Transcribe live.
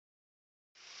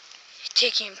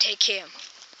Take him.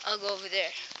 I'll go over there.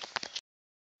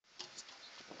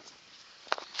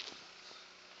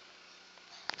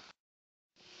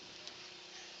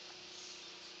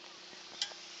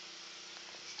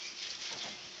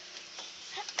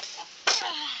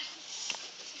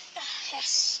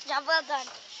 Yes, job well done.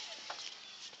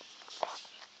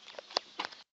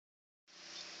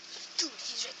 Dude,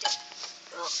 he's right there.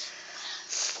 Oh.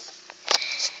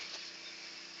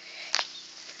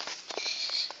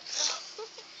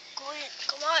 Go in,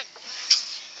 come on.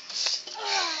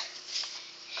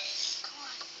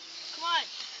 Come on.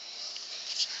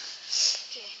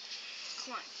 Okay,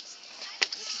 come on.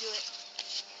 You can do it.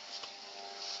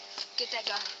 Get that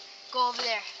gun. Go over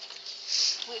there.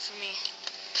 Wait for me.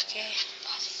 Okay.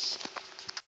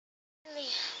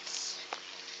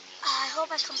 I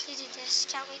hope I completed this.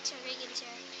 Can't wait to rig into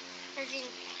rigging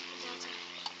Delta.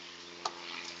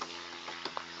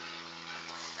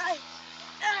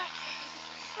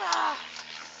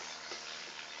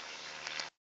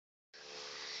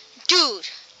 Dude,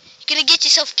 you're gonna get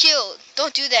yourself killed.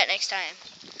 Don't do that next time.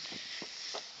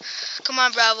 Come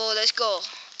on, Bravo, let's go.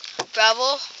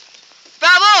 Bravo.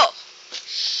 Bravo!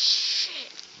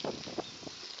 Shit.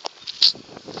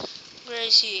 Where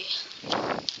is he?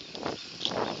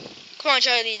 Come on,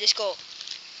 Charlie, let's go.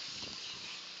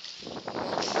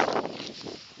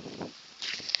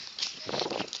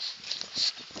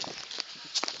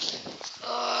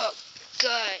 Oh,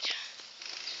 God.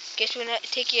 Guess we're not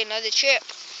taking another trip.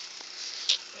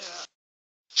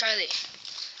 Charlie,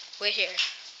 wait here.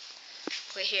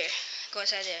 Wait here. Go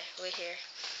inside there. Wait here.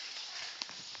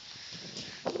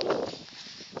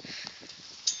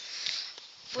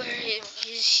 Where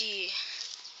is he?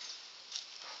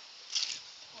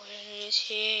 Where is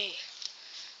he?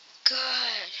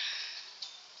 God.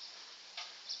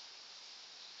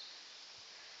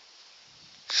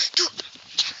 Dude.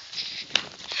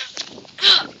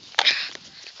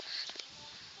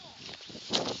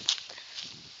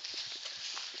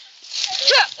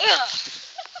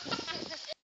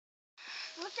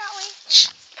 Look that way.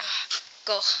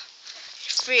 Go. You're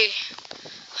free.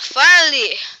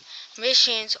 Finally.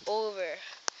 Mission's over.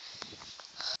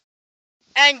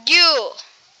 And you.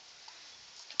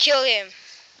 Kill him.